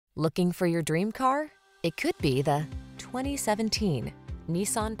Looking for your dream car? It could be the 2017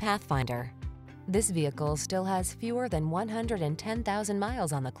 Nissan Pathfinder. This vehicle still has fewer than 110,000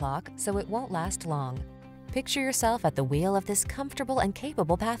 miles on the clock, so it won't last long. Picture yourself at the wheel of this comfortable and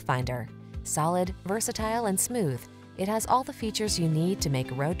capable Pathfinder. Solid, versatile, and smooth, it has all the features you need to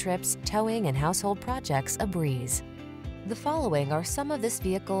make road trips, towing, and household projects a breeze. The following are some of this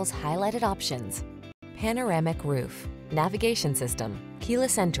vehicle's highlighted options: panoramic roof, navigation system,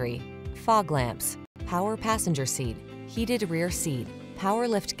 keyless entry, fog lamps, power passenger seat, heated rear seat, power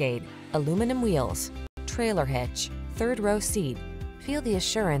liftgate, aluminum wheels, trailer hitch, third row seat. Feel the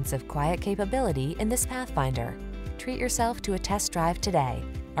assurance of quiet capability in this Pathfinder. Treat yourself to a test drive today.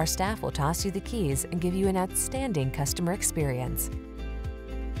 Our staff will toss you the keys and give you an outstanding customer experience.